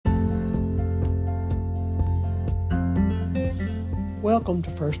Welcome to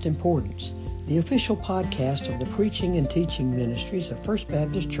First Importance, the official podcast of the preaching and teaching ministries of First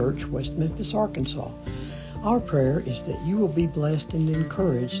Baptist Church, West Memphis, Arkansas. Our prayer is that you will be blessed and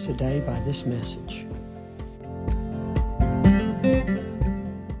encouraged today by this message.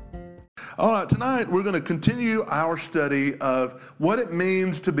 All right, tonight we're going to continue our study of what it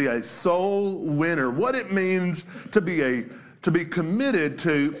means to be a soul winner, what it means to be committed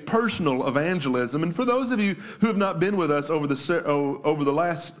to personal evangelism. And for those of you who have not been with us over the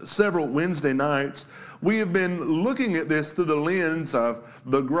last several Wednesday nights, we have been looking at this through the lens of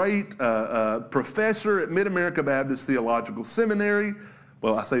the great professor at Mid-America Baptist Theological Seminary.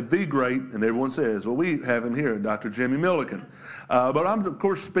 Well, I say the great, and everyone says, well, we have him here, Dr. Jimmy Milliken. But I'm, of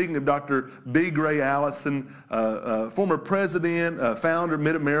course, speaking of Dr. B. Gray Allison, former president, founder of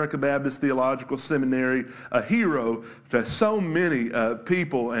Mid-America Baptist Theological Seminary, a hero to so many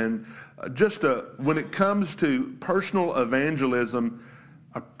people. And just when it comes to personal evangelism,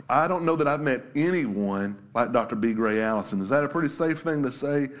 I don't know that I've met anyone like Dr. B. Gray Allison. Is that a pretty safe thing to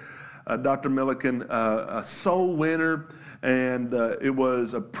say, Dr. Milliken? A soul winner. And it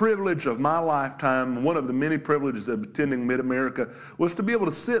was a privilege of my lifetime. One of the many privileges of attending Mid-America was to be able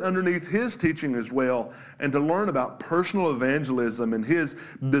to sit underneath his teaching as well and to learn about personal evangelism and his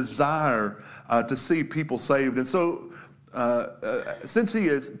desire to see people saved. And so since he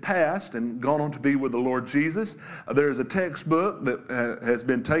has passed and gone on to be with the Lord Jesus, there is a textbook that has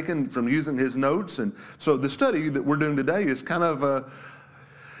been taken from using his notes. And so the study that we're doing today is kind of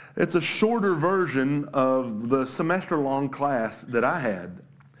it's a shorter version of the semester-long class that I had.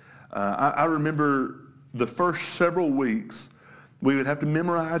 I remember the first several weeks, we would have to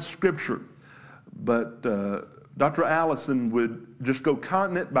memorize Scripture. But Dr. Allison would just go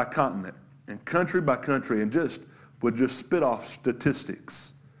continent by continent and country by country and would just spit off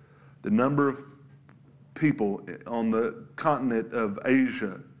statistics. The number of people on the continent of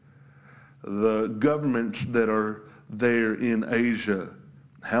Asia, the governments that are there in Asia,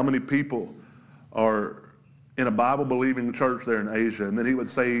 how many people are in a Bible-believing church there in Asia? And then he would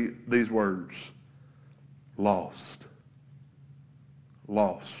say these words, lost,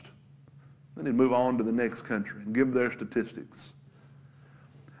 lost. Then he'd move on to the next country and give their statistics.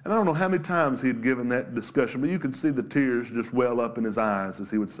 And I don't know how many times he'd given that discussion, but you could see the tears just well up in his eyes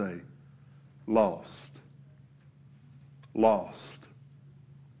as he would say, lost, lost.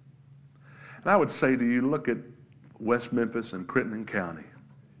 And I would say to you, look at West Memphis and Crittenden County.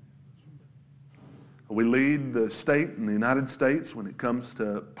 We lead the state in the United States when it comes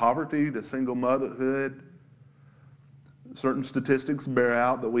to poverty, to single motherhood. Certain statistics bear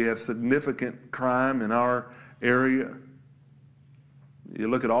out that we have significant crime in our area. You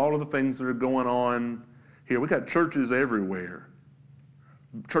look at all of the things that are going on here. We got churches everywhere.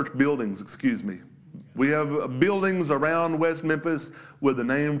 Church buildings, excuse me. We have buildings around West Memphis with the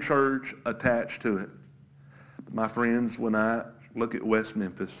name church attached to it. But my friends, when I look at West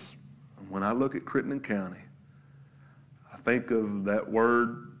Memphis, when I look at Crittenden County, I think of that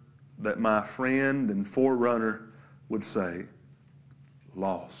word that my friend and forerunner would say,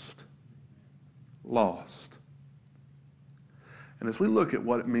 lost, lost. And as we look at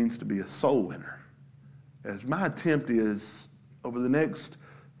what it means to be a soul winner, as my attempt is over the next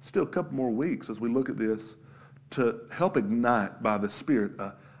still couple more weeks as we look at this, to help ignite by the Spirit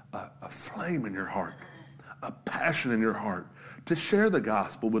a flame in your heart, a passion in your heart, to share the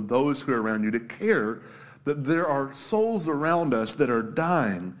gospel with those who are around you, to care that there are souls around us that are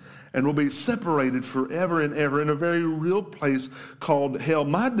dying and will be separated forever and ever in a very real place called hell.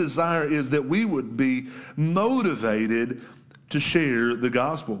 My desire is that we would be motivated to share the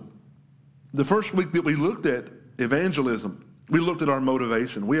gospel. The first week that we looked at evangelism, we looked at our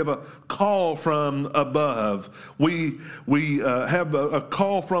motivation. We have a call from above. We have a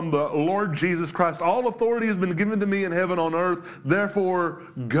call from the Lord Jesus Christ. All authority has been given to me in heaven and on earth. Therefore,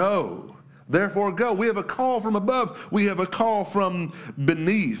 go. Therefore, go. We have a call from above. We have a call from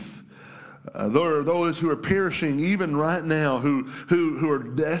beneath. There are those who are perishing even right now, who are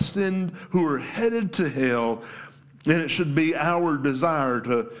destined, who are headed to hell. And it should be our desire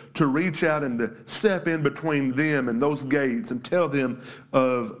to reach out and to step in between them and those gates and tell them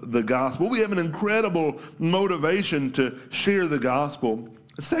of the gospel. We have an incredible motivation to share the gospel.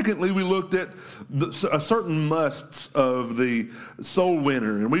 Secondly, we looked at certain musts of the soul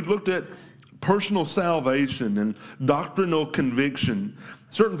winner, and we looked at personal salvation and doctrinal conviction.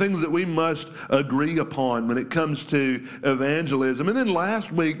 Certain things that we must agree upon when it comes to evangelism. And then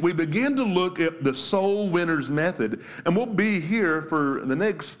last week, we began to look at the soul winner's method. And we'll be here for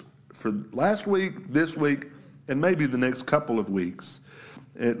last week, this week, and maybe the next couple of weeks.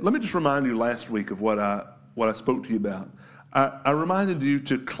 Let me just remind you last week of what I spoke to you about. I reminded you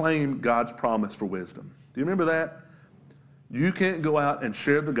to claim God's promise for wisdom. Do you remember that? You can't go out and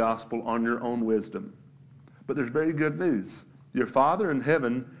share the gospel on your own wisdom. But there's very good news. Your Father in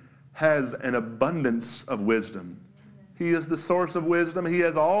heaven has an abundance of wisdom. He is the source of wisdom. He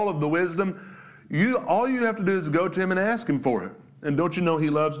has all of the wisdom. All you have to do is go to him and ask him for it. And don't you know he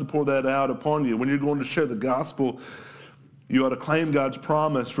loves to pour that out upon you? When you're going to share the gospel, you ought to claim God's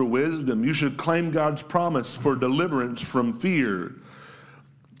promise for wisdom. You should claim God's promise for deliverance from fear.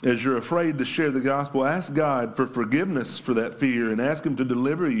 As you're afraid to share the gospel, ask God for forgiveness for that fear and ask him to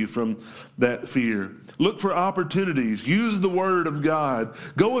deliver you from that fear. Look for opportunities. Use the word of God.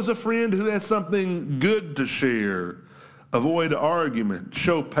 Go as a friend who has something good to share. Avoid argument.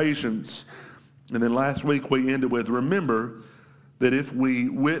 Show patience. And then last week we ended with, remember that if we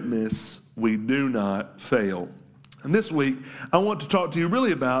witness, we do not fail. And this week, I want to talk to you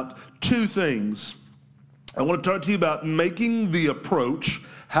really about two things. I want to talk to you about making the approach.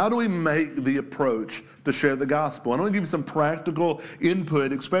 How do we make the approach to share the gospel? I want to give you some practical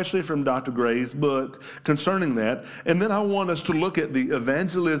input, especially from Dr. Gray's book concerning that. And then I want us to look at the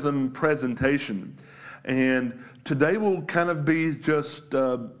evangelism presentation. And today will kind of be just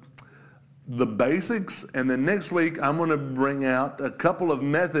the basics, and then next week I'm going to bring out a couple of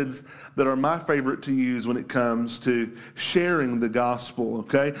methods that are my favorite to use when it comes to sharing the gospel,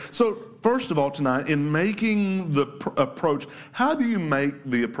 okay? So first of all tonight, in making the approach, how do you make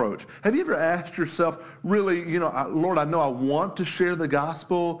the approach? Have you ever asked yourself, really, Lord, I know I want to share the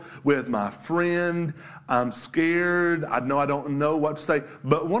gospel with my friend. I'm scared. I know I don't know what to say.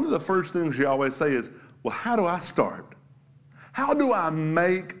 But one of the first things you always say is, well, how do I start? How do I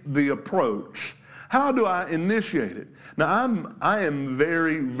make the approach? How do I initiate it? Now, I am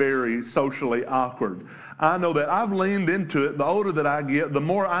very, very socially awkward. I know that I've leaned into it. The older that I get, the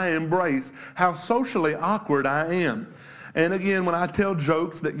more I embrace how socially awkward I am. And again, when I tell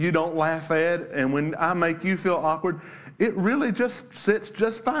jokes that you don't laugh at, and when I make you feel awkward, it really just sits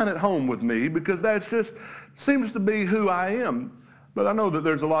just fine at home with me, because that's just seems to be who I am. But I know that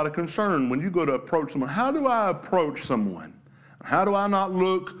there's a lot of concern when you go to approach someone. How do I approach someone? How do I not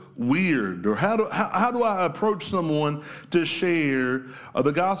look weird? Or how do I approach someone to share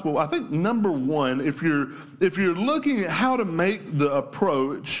the gospel? I think number one, if you're looking at how to make the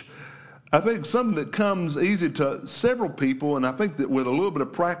approach, I think something that comes easy to several people, and I think that with a little bit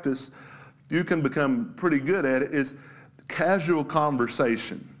of practice, you can become pretty good at it, is casual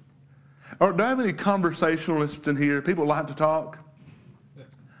conversation. Or do I have any conversationalists in here? People like to talk?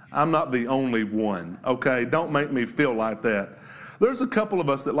 I'm not the only one, okay? Don't make me feel like that. There's a couple of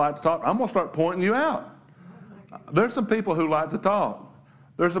us that like to talk. I'm going to start pointing you out. There's some people who like to talk.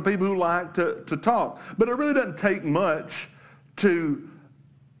 There's some people who like to talk. But it really doesn't take much to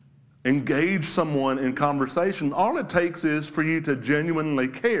engage someone in conversation. All it takes is for you to genuinely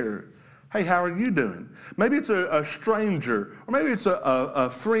care. Hey, how are you doing? Maybe it's a stranger, or maybe it's a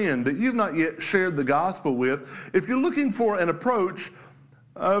friend that you've not yet shared the gospel with. If you're looking for an approach,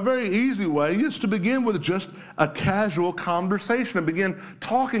 a very easy way is to begin with just a casual conversation and begin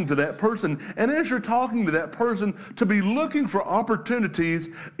talking to that person. And as you're talking to that person, to be looking for opportunities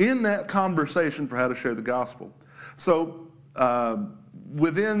in that conversation for how to share the gospel. So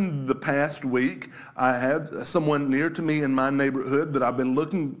within the past week, I have someone near to me in my neighborhood that I've been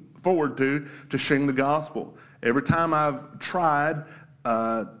looking forward to sharing the gospel. Every time I've tried,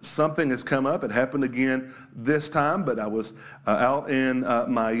 something has come up. It happened again this time, but I was out in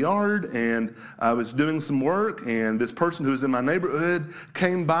my yard, and I was doing some work, and this person who was in my neighborhood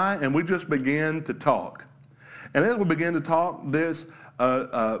came by, and we just began to talk. And as we began to talk, this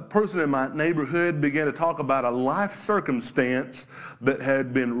person in my neighborhood began to talk about a life circumstance that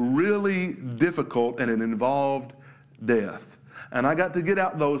had been really difficult, and it involved death. And I got to get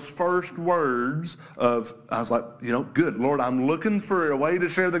out those first words of, I was like, good, Lord, I'm looking for a way to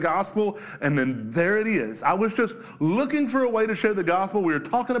share the gospel. And then there it is. I was just looking for a way to share the gospel. We were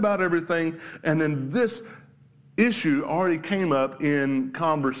talking about everything. And then this issue already came up in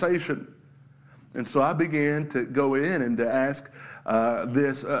conversation. And so I began to go in and to ask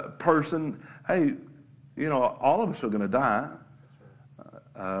this person, hey, all of us are going to die.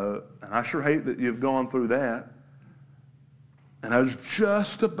 And I sure hate that you've gone through that. And I was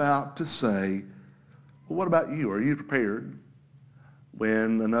just about to say, well, what about you? Are you prepared?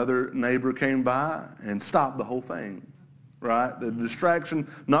 When another neighbor came by and stopped the whole thing, right? The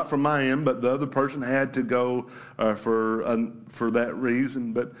distraction, not from my end, but the other person had to go for that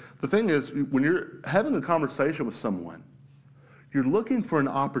reason. But the thing is, when you're having a conversation with someone, you're looking for an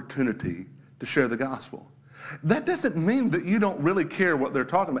opportunity to share the gospel. That doesn't mean that you don't really care what they're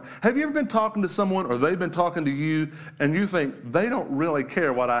talking about. Have you ever been talking to someone or they've been talking to you and you think they don't really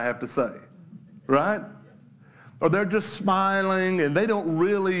care what I have to say, right? Or they're just smiling and they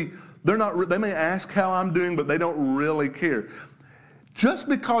may ask how I'm doing, but they don't really care. Just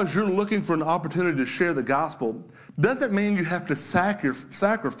because you're looking for an opportunity to share the gospel doesn't mean you have to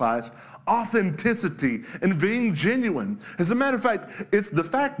sacrifice authenticity and being genuine. As a matter of fact, it's the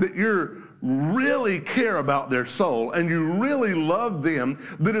fact that you really care about their soul and you really love them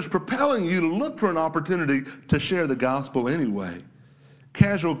that is propelling you to look for an opportunity to share the gospel anyway.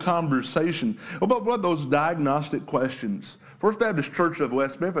 Casual conversation. What about those diagnostic questions? First Baptist Church of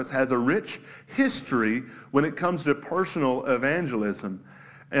West Memphis has a rich history when it comes to personal evangelism.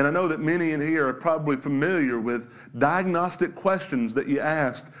 And I know that many in here are probably familiar with diagnostic questions that you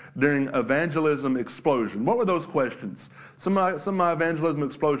asked during Evangelism Explosion. What were those questions? Some of my Evangelism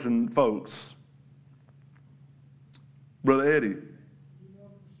Explosion folks. Brother Eddie.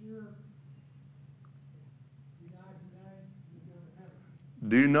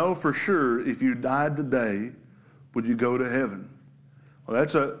 Do you know for sure if you died today, would you go to heaven? Well,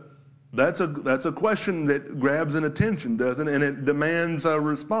 that's a question that grabs an attention, doesn't it? And it demands a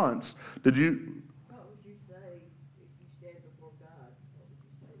response. What would you say if you stand before God?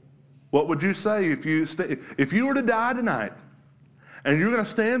 What would you say if you were to die tonight and you're going to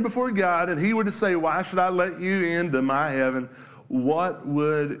stand before God and He were to say, "Why should I let you into my heaven?" What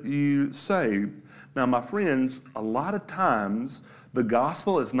would you say? Now, my friends, a lot of times the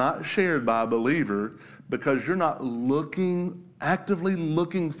gospel is not shared by a believer because you're not actively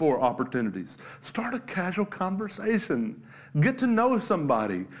looking for opportunities. Start a casual conversation. Get to know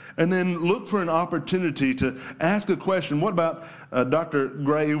somebody and then look for an opportunity to ask a question. What about Dr.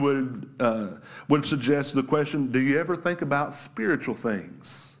 Gray would suggest the question, do you ever think about spiritual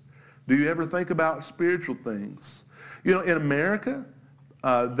things? Do you ever think about spiritual things? You know, in America,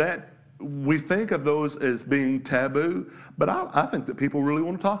 we think of those as being taboo, but I think that people really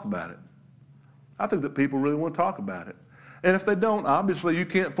want to talk about it. I think that people really want to talk about it. And if they don't, obviously you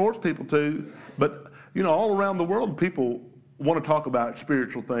can't force people to, but you know, all around the world people want to talk about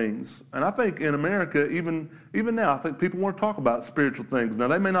spiritual things. And I think in America, even now, I think people want to talk about spiritual things. Now,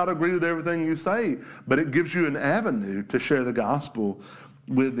 they may not agree with everything you say, but it gives you an avenue to share the gospel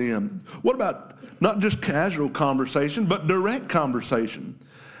with them. What about not just casual conversation, but direct conversation?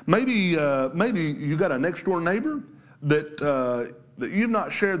 Maybe you got a next door neighbor that you've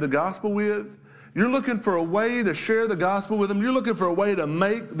not shared the gospel with. You're looking for a way to share the gospel with them. You're looking for a way to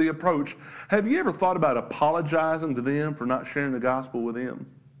make the approach. Have you ever thought about apologizing to them for not sharing the gospel with them?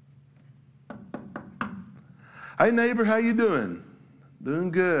 Hey neighbor, how you doing?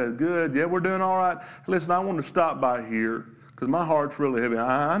 Doing good, good. Yeah, we're doing all right. Listen, I want to stop by here because my heart's really heavy.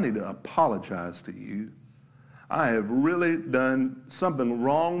 I need to apologize to you. I have really done something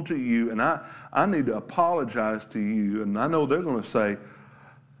wrong to you, and I need to apologize to you. And I know they're going to say,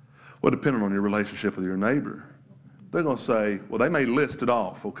 well, depending on your relationship with your neighbor, they're going to say, well, they may list it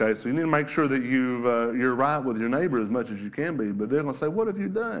off, okay? So you need to make sure that you're right with your neighbor as much as you can be. But they're going to say, what have you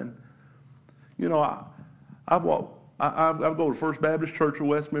done? You know, I've go to First Baptist Church of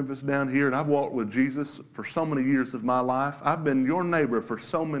West Memphis down here, and I've walked with Jesus for so many years of my life. I've been your neighbor for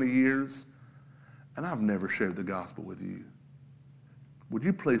so many years, and I've never shared the gospel with you. Would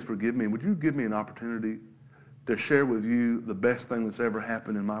you please forgive me? Would you give me an opportunity to share with you the best thing that's ever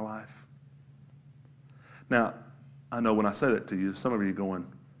happened in my life? Now, I know when I say that to you, some of you are going,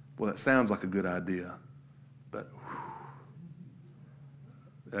 well, that sounds like a good idea, but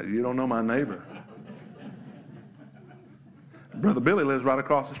you don't know my neighbor. Brother Billy lives right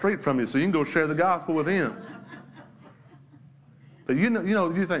across the street from you, so you can go share the gospel with him. But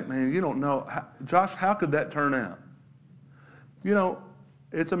you think, man, you don't know. Josh, how could that turn out? You know,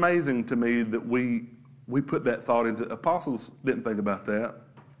 it's amazing to me that we put that thought into. Apostles didn't think about that.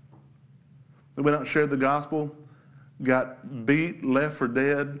 They went out and shared the gospel, got beat, left for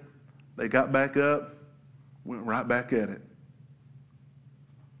dead. They got back up, went right back at it.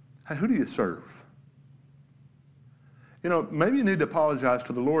 Hey, who do you serve? You know, maybe you need to apologize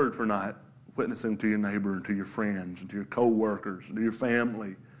to the Lord for not witnessing to your neighbor and to your friends and to your co-workers and to your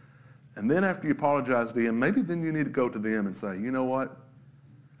family. And then after you apologize to him, maybe then you need to go to them and say, you know what?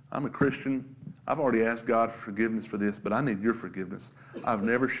 I'm a Christian. I've already asked God for forgiveness for this, but I need your forgiveness. I've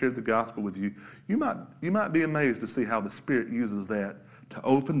never shared the gospel with you. You might be amazed to see how the Spirit uses that to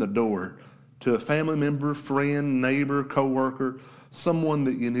open the door to a family member, friend, neighbor, co-worker, someone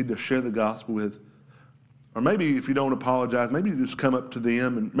that you need to share the gospel with. Or maybe if you don't apologize, maybe you just come up to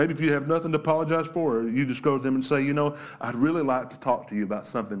them, and maybe if you have nothing to apologize for, you just go to them and say, you know, I'd really like to talk to you about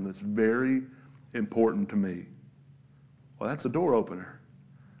something that's very important to me. Well, that's a door opener.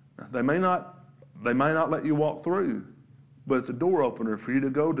 They may not let you walk through, but it's a door opener for you to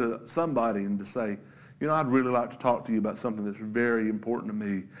go to somebody and to say, I'd really like to talk to you about something that's very important to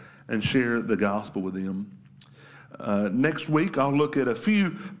me, and share the gospel with them. Next week, I'll look at a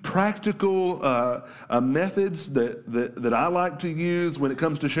few practical methods that I like to use when it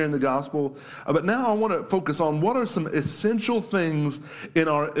comes to sharing the gospel. But now I want to focus on what are some essential things in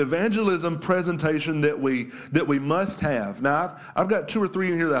our evangelism presentation that we must have. Now, I've got 2 or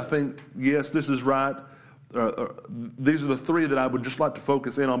 3 in here that I think, yes, this is right. These are the 3 that I would just like to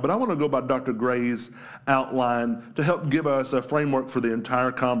focus in on, but I want to go by Dr. Gray's outline to help give us a framework for the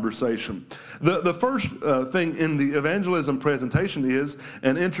entire conversation. The first thing in the evangelism presentation is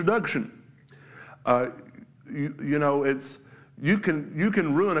an introduction. You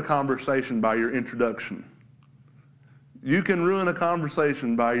can ruin a conversation by your introduction. You can ruin a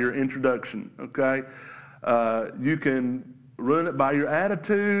conversation by your introduction, okay? You can ruin it by your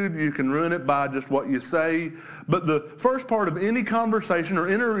attitude. You can ruin it by just what you say. But the first part of any conversation or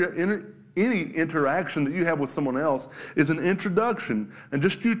any interaction that you have with someone else is an introduction and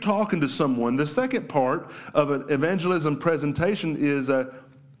just you talking to someone. The second part of an evangelism presentation is a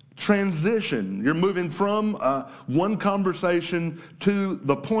transition. You're moving from one conversation to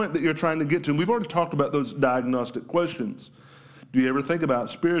the point that you're trying to get to. And we've already talked about those diagnostic questions. Do you ever think about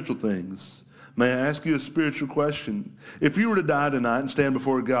spiritual things? May I ask you a spiritual question? If you were to die tonight and stand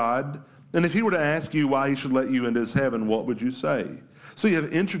before God, and if he were to ask you why he should let you into his heaven, what would you say? So you have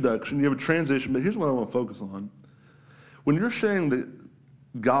an introduction, you have a transition, but here's what I want to focus on. When you're sharing the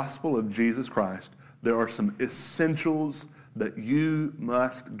gospel of Jesus Christ, there are some essentials that you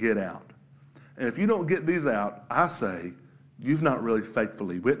must get out. And if you don't get these out, I say, you've not really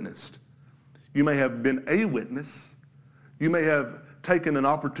faithfully witnessed. You may have been a witness. You may have taken an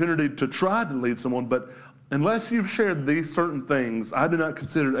opportunity to try to lead someone, but unless you've shared these certain things, I do not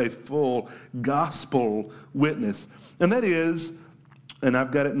consider it a full gospel witness. And that is, and I've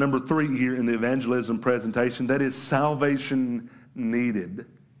got it number 3 here in the evangelism presentation, that is salvation needed.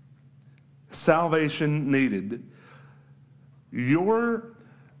 Salvation needed. The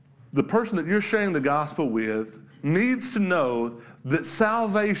person that you're sharing the gospel with needs to know that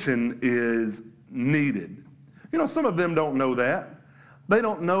salvation is needed. Some of them don't know that. They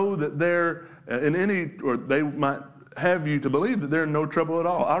don't know that they're in any, or they might have you to believe that they're in no trouble at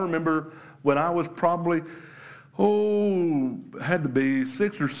all. I remember when I was probably, had to be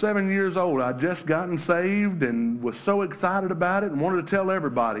 6 or 7 years old. I'd just gotten saved and was so excited about it and wanted to tell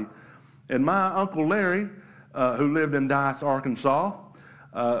everybody. And my Uncle Larry, who lived in Dice, Arkansas,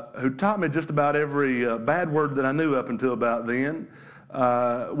 who taught me just about every bad word that I knew up until about then,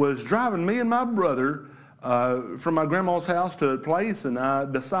 was driving me and my brother from my grandma's house to a place, and I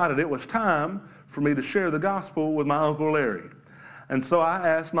decided it was time for me to share the gospel with my Uncle Larry. And so I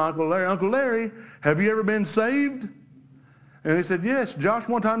asked my Uncle Larry, have you ever been saved? And he said, yes, Josh,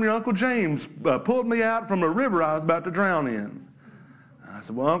 one time your Uncle James pulled me out from a river I was about to drown in. I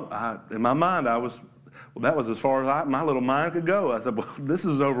said, well, in my mind, that was as far as my little mind could go. I said, well, this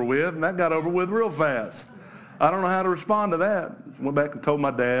is over with, and that got over with real fast. I don't know how to respond to that. Went back and told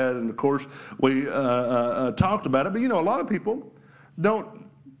my dad, and of course we talked about it. But a lot of people don't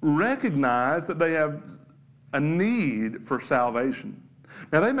recognize that they have a need for salvation.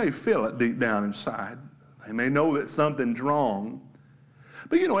 Now, they may feel it deep down inside. They may know that something's wrong.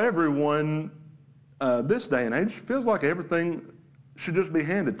 But everyone this day and age feels like everything should just be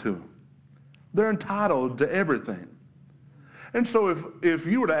handed to them. They're entitled to everything. And so if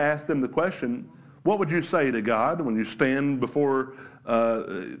you were to ask them the question, what would you say to God when you stand before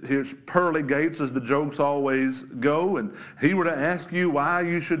his pearly gates, as the jokes always go, and he were to ask you why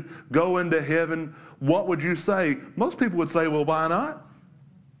you should go into heaven? What would you say? Most people would say, well, why not?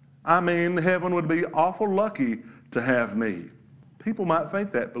 I mean, heaven would be awful lucky to have me. People might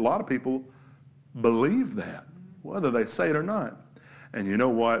think that, but a lot of people believe that, whether they say it or not. And you know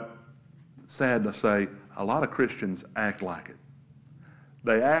what? Sad to say, a lot of Christians act like it.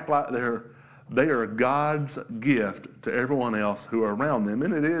 They act like they are God's gift to everyone else who are around them.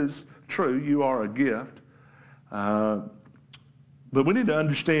 And it is true, you are a gift. But we need to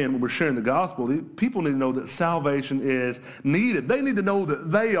understand when we're sharing the gospel, people need to know that salvation is needed. They need to know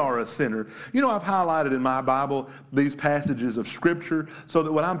that they are a sinner. I've highlighted in my Bible these passages of Scripture so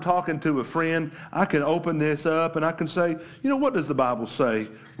that when I'm talking to a friend, I can open this up and I can say, what does the Bible say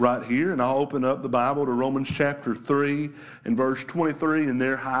right here? And I'll open up the Bible to Romans chapter 3 and verse 23, and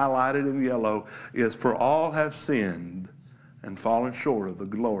there highlighted in yellow is, for all have sinned and fallen short of the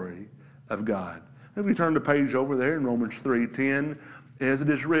glory of God. If we turn the page over there in Romans 3:10, As it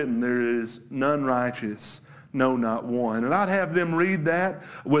is written, there is none righteous, no, not one. And I'd have them read that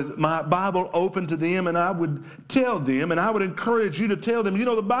with my Bible open to them, and I would tell them, and I would encourage you to tell them,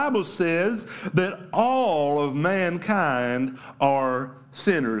 the Bible says that all of mankind are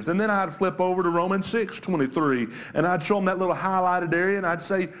sinners. And then I'd flip over to Romans 6:23, and I'd show them that little highlighted area, and I'd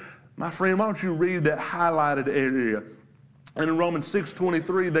say, my friend, why don't you read that highlighted area? And in Romans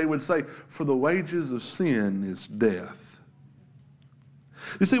 6:23, they would say, for the wages of sin is death.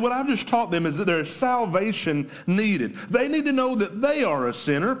 You see, what I've just taught them is that there's salvation needed. They need to know that they are a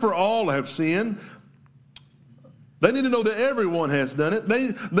sinner, for all have sinned. They need to know that everyone has done it.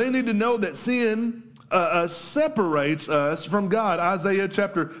 They need to know that sin separates us from God. Isaiah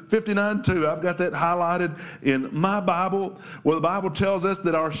chapter 59:2. I've got that highlighted in my Bible, where the Bible tells us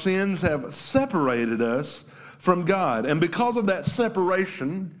that our sins have separated us from God. And because of that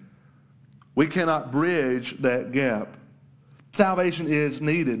separation, we cannot bridge that gap. Salvation is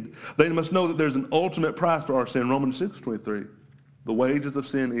needed. They must know that there's an ultimate price for our sin. Romans 6:23. The wages of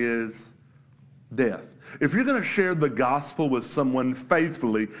sin is death. If you're going to share the gospel with someone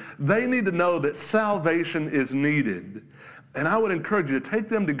faithfully, they need to know that salvation is needed. And I would encourage you to take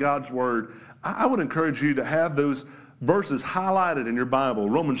them to God's Word. I would encourage you to have those verses highlighted in your Bible.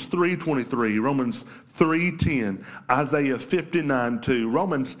 Romans 3:23, Romans 3:10, Isaiah 59:2,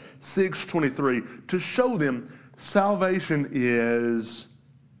 Romans 6:23, to show them salvation is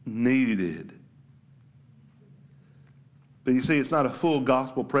needed. But you see, it's not a full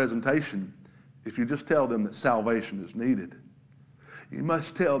gospel presentation if you just tell them that salvation is needed. You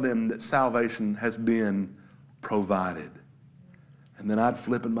must tell them that salvation has been provided. And then I'd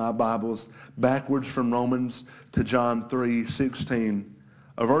flip in my Bibles backwards from Romans to John 3:16,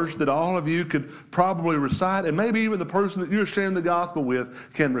 a verse that all of you could probably recite, and maybe even the person that you're sharing the gospel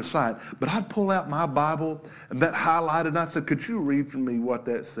with can recite. But I'd pull out my Bible and that highlighted, and I'd say, could you read for me what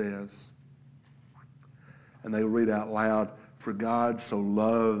that says? And they read out loud, for God so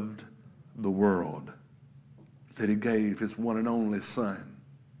loved the world that he gave his one and only Son,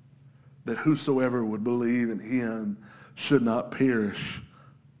 that whosoever would believe in him should not perish,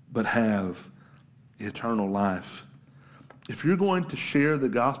 but have eternal life. If you're going to share the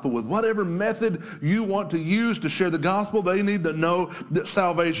gospel with whatever method you want to use to share the gospel, they need to know that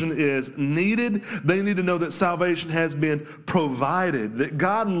salvation is needed. They need to know that salvation has been provided, that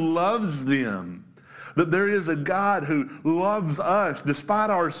God loves them, that there is a God who loves us despite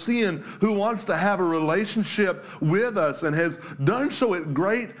our sin, who wants to have a relationship with us and has done so at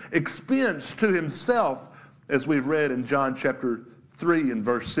great expense to himself, as we've read in John chapter 3 and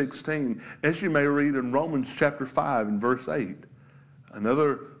verse 16, as you may read in Romans chapter 5 and verse 8.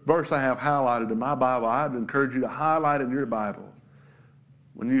 Another verse I have highlighted in my Bible, I'd encourage you to highlight in your Bible.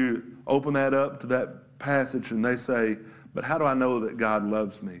 When you open that up to that passage and they say, but how do I know that God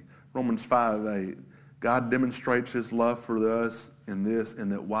loves me? Romans 5:8. God demonstrates his love for us in this, in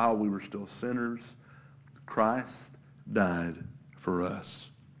that while we were still sinners, Christ died for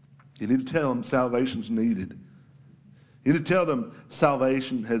us. You need to tell them salvation's needed. You need to tell them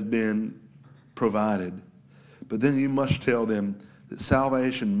salvation has been provided. But then you must tell them that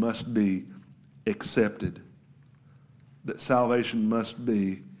salvation must be accepted. That salvation must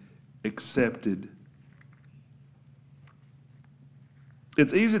be accepted.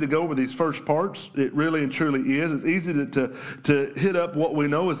 It's easy to go over these first parts. It really and truly is. It's easy to hit up what we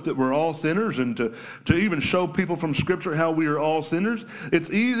know is that we're all sinners, and to even show people from Scripture how we are all sinners. It's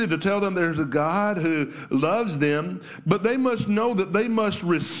easy to tell them there's a God who loves them, but they must know that they must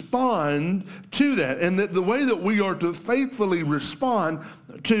respond to that, and that the way that we are to faithfully respond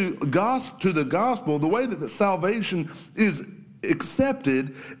to the gospel, the way that the salvation is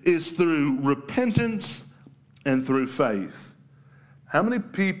accepted, is through repentance and through faith. How many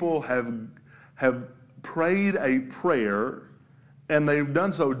people have prayed a prayer and they've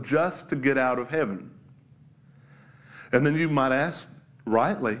done so just to get out of heaven? And then you might ask,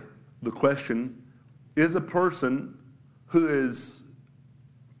 rightly, the question, is a person who has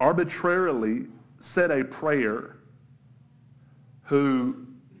arbitrarily said a prayer, who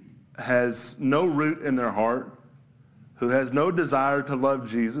has no root in their heart, who has no desire to love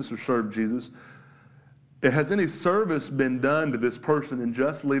Jesus or serve Jesus, has any service been done to this person in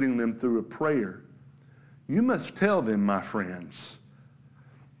just leading them through a prayer? You must tell them, my friends,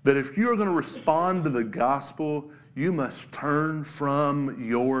 that if you're going to respond to the gospel, you must turn from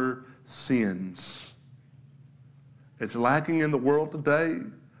your sins. It's lacking in the world today.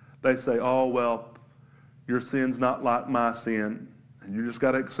 They say, oh, well, your sin's not like my sin, and you just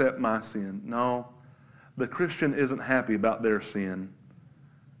got to accept my sin. No, the Christian isn't happy about their sin.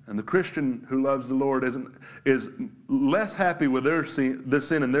 And the Christian who loves the Lord is less happy with their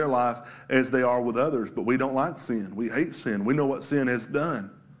sin in their life as they are with others. But we don't like sin. We hate sin. We know what sin has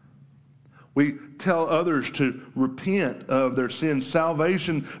done. We tell others to repent of their sins.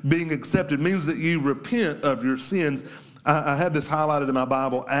 Salvation being accepted means that you repent of your sins. I had this highlighted in my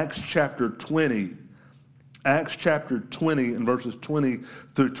Bible, Acts chapter 20. Acts chapter 20 and verses 20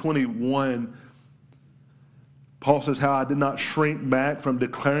 through 21. Paul says, how I did not shrink back from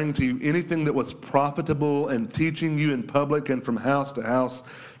declaring to you anything that was profitable and teaching you in public and from house to house,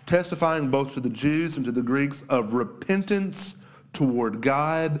 testifying both to the Jews and to the Greeks of repentance toward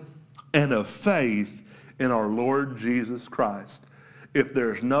God and of faith in our Lord Jesus Christ. If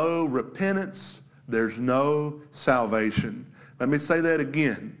there's no repentance, there's no salvation. Let me say that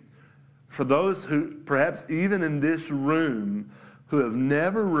again. For those who, perhaps even in this room, who have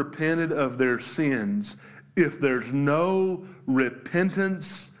never repented of their sins, if there's no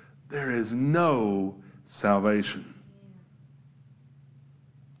repentance, there is no salvation.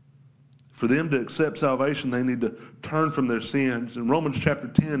 For them to accept salvation, they need to turn from their sins. In Romans chapter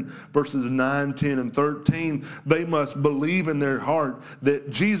 10, verses 9, 10, and 13, they must believe in their heart that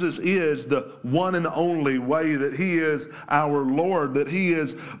Jesus is the one and only way, that he is our Lord, that he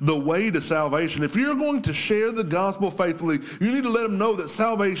is the way to salvation. If you're going to share the gospel faithfully, you need to let them know that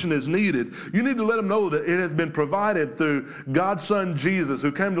salvation is needed. You need to let them know that it has been provided through God's Son Jesus,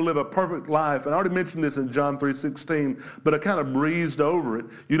 who came to live a perfect life. And I already mentioned this in John 3:16, but I kind of breezed over it.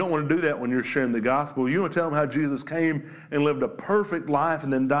 You don't want to do that when you're sharing the gospel. You want to tell them how Jesus came and lived a perfect life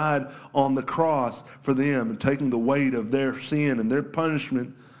and then died on the cross for them and taking the weight of their sin and their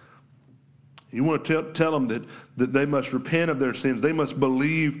punishment. You want to tell them that they must repent of their sins. They must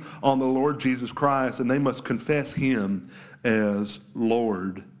believe on the Lord Jesus Christ, and they must confess him as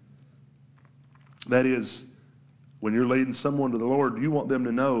Lord. That is, when you're leading someone to the Lord, you want them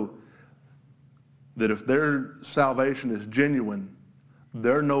to know that if their salvation is genuine,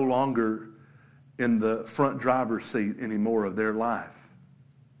 they're no longer in the front driver's seat anymore of their life.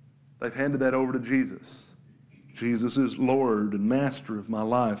 They've handed that over to Jesus. Jesus is Lord and Master of my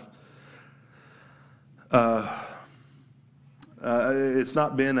life. It's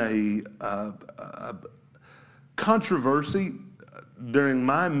not been a controversy during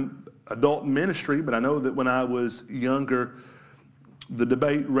my adult ministry, but I know that when I was younger, the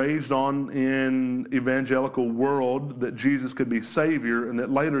debate raged on in evangelical world that Jesus could be Savior and that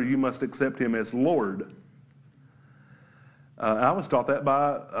later you must accept him as Lord. I was taught that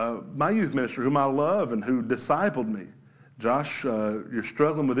by my youth minister, whom I love and who discipled me. Josh, you're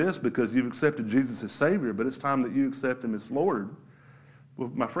struggling with this because you've accepted Jesus as Savior, but it's time that you accept him as Lord.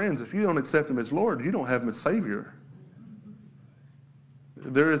 Well, my friends, if you don't accept him as Lord, you don't have him as Savior.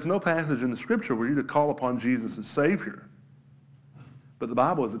 There is no passage in the Scripture where you're to call upon Jesus as Savior. But the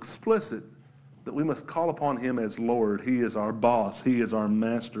Bible is explicit that we must call upon him as Lord. He is our boss. He is our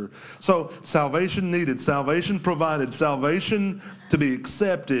master. So salvation needed, salvation provided, salvation to be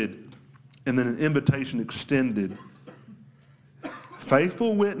accepted, and then an invitation extended.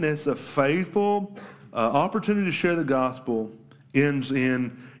 Faithful witness, a faithful opportunity to share the gospel ends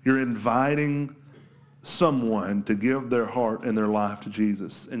in you're inviting someone to give their heart and their life to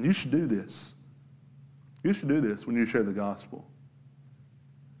Jesus. And you should do this. You should do this when you share the gospel.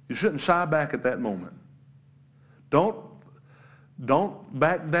 You shouldn't shy back at that moment. Don't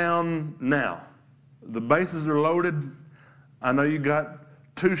back down now. The bases are loaded. I know you got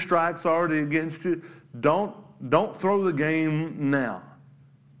 2 strikes already against you. Don't throw the game now.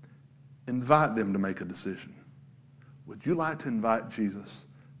 Invite them to make a decision. Would you like to invite Jesus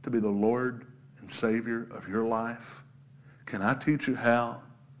to be the Lord and Savior of your life? Can I teach you how?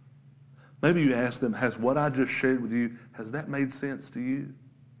 Maybe you ask them, has what I just shared with you, has that made sense to you?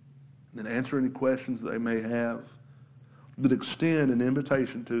 And then answer any questions they may have. But extend an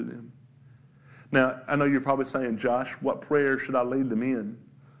invitation to them. Now, I know you're probably saying, Josh, what prayer should I lead them in?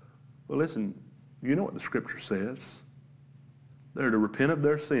 Well, listen, you know what the Scripture says. They're to repent of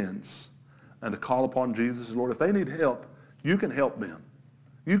their sins and to call upon Jesus as Lord. If they need help, you can help them.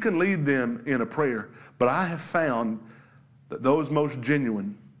 You can lead them in a prayer. But I have found that those most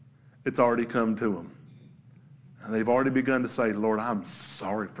genuine, it's already come to them. And they've already begun to say, Lord, I'm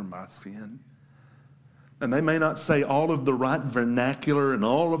sorry for my sin. And they may not say all of the right vernacular and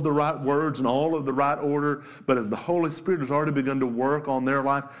all of the right words and all of the right order, but as the Holy Spirit has already begun to work on their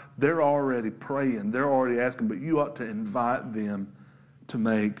life, they're already praying, they're already asking, but you ought to invite them to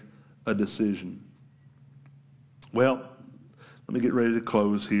make a decision. Well, let me get ready to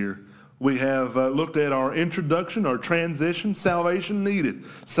close here. We have looked at our introduction, our transition, salvation needed,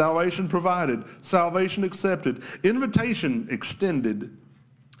 salvation provided, salvation accepted, invitation extended,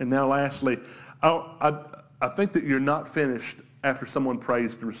 And now lastly, I think that you're not finished after someone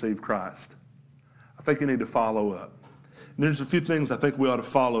prays to receive Christ. I think you need to follow up. And there's a few things I think we ought to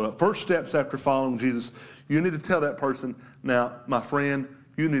follow up. First steps after following Jesus, you need to tell that person, now, my friend,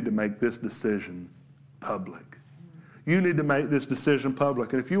 you need to make this decision public. You need to make this decision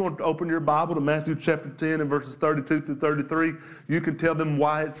public. And if you want to open your Bible to Matthew chapter 10 and verses 32 through 33, you can tell them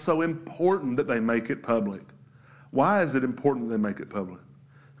why it's so important that they make it public. Why is it important that they make it public?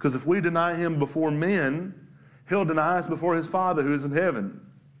 Because if we deny him before men, he'll deny us before his Father who is in heaven.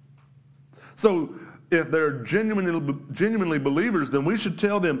 So if they're genuinely believers, then we should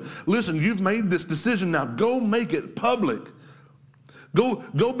tell them, listen, you've made this decision, now go make it public.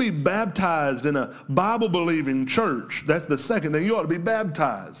 Go be baptized in a Bible-believing church. That's the second thing. You ought to be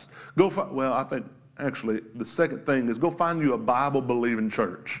baptized. I think actually the second thing is go find you a Bible-believing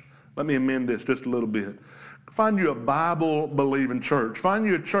church. Let me amend this just a little bit. Find you a Bible-believing church. Find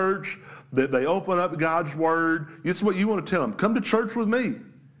you a church that they open up God's Word. This is what you want to tell them. Come to church with me.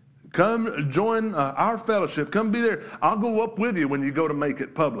 Come join our fellowship. Come be there. I'll go up with you when you go to make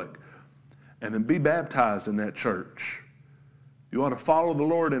it public. And then be baptized in that church. You ought to follow the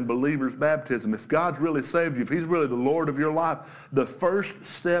Lord in believer's baptism. If God's really saved you, if he's really the Lord of your life, the first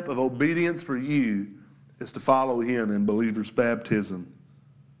step of obedience for you is to follow him in believer's baptism.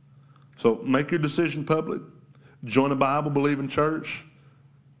 So make your decision public. Join a Bible-believing church.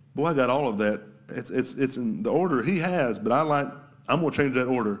 Boy, I got all of that. It's in the order he has, but I'm going to change that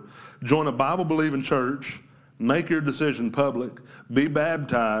order. Join a Bible-believing church. Make your decision public. Be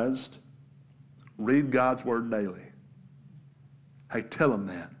baptized. Read God's Word daily. Hey, tell them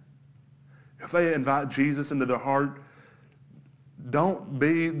that. If they invite Jesus into their heart, don't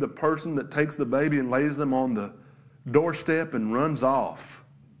be the person that takes the baby and lays them on the doorstep and runs off.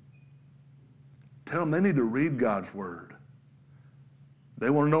 Tell them they need to read God's Word. They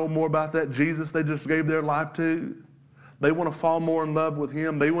want to know more about that Jesus they just gave their life to. They want to fall more in love with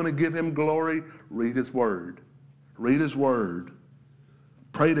him. They want to give him glory. Read his Word. Read his Word.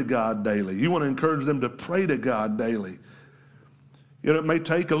 Pray to God daily. You want to encourage them to pray to God daily. You know, it may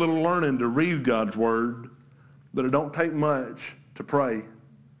take a little learning to read God's Word, but it don't take much to pray.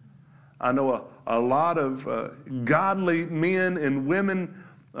 I know a lot of godly men and women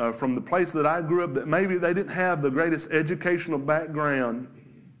from the place that I grew up that maybe they didn't have the greatest educational background.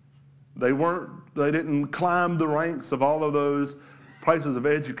 They didn't climb the ranks of all of those places of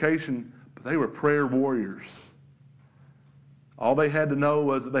education, but they were prayer warriors. All they had to know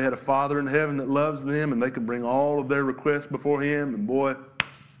was that they had a Father in heaven that loves them, and they could bring all of their requests before him, and boy,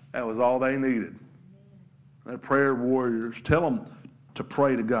 that was all they needed. They're prayer warriors. Tell them to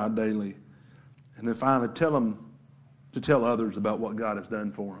pray to God daily. And then finally, tell them to tell others about what God has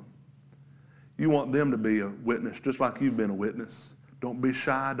done for them. You want them to be a witness, just like you've been a witness. Don't be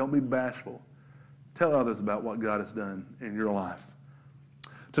shy. Don't be bashful. Tell others about what God has done in your life.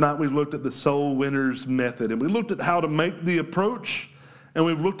 Tonight we've looked at the soul winner's method, and we looked at how to make the approach, and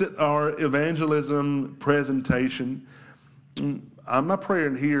we've looked at our evangelism presentation. My prayer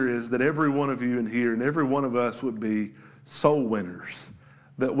in here is that every one of you in here and every one of us would be soul winners,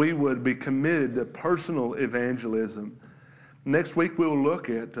 that we would be committed to personal evangelism. Next week we'll look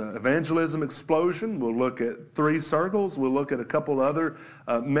at evangelism explosion. We'll look at 3 circles. We'll look at a couple other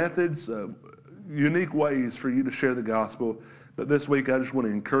methods, unique ways for you to share the gospel. But this week, I just want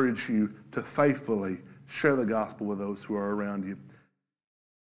to encourage you to faithfully share the gospel with those who are around you.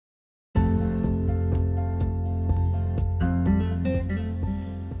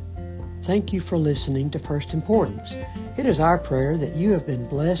 Thank you for listening to First Importance. It is our prayer that you have been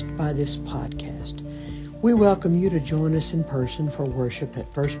blessed by this podcast. We welcome you to join us in person for worship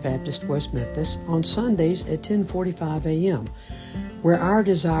at First Baptist West Memphis on Sundays at 10:45 a.m., where our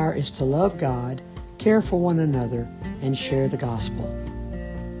desire is to love God, care for one another, and share the gospel.